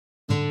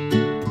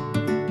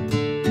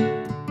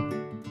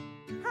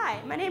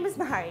is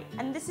Mhairi,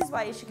 and this is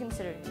why you should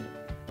consider me.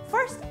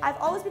 First, I've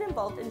always been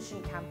involved in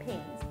student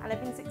campaigns, and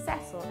I've been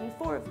successful in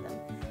 4 of them,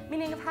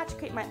 meaning I've had to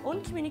create my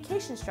own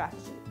communication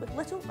strategy with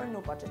little or no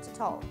budget at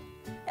all.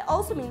 It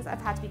also means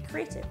I've had to be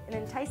creative in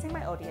enticing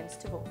my audience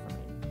to vote for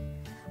me.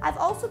 I've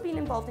also been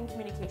involved in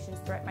communications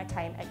throughout my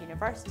time at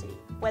university,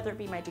 whether it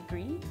be my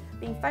degree,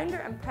 being founder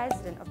and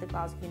president of the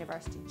Glasgow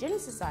University Gin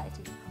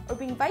Society, or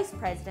being vice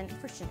president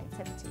for student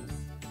activities.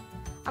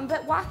 I'm a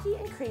bit wacky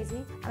and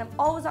crazy, and I'm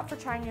always up for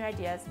trying new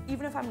ideas,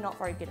 even if I'm not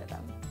very good at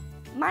them.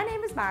 My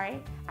name is Mhairi,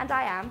 and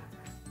I am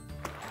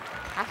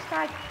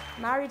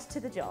 #married to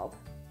the job.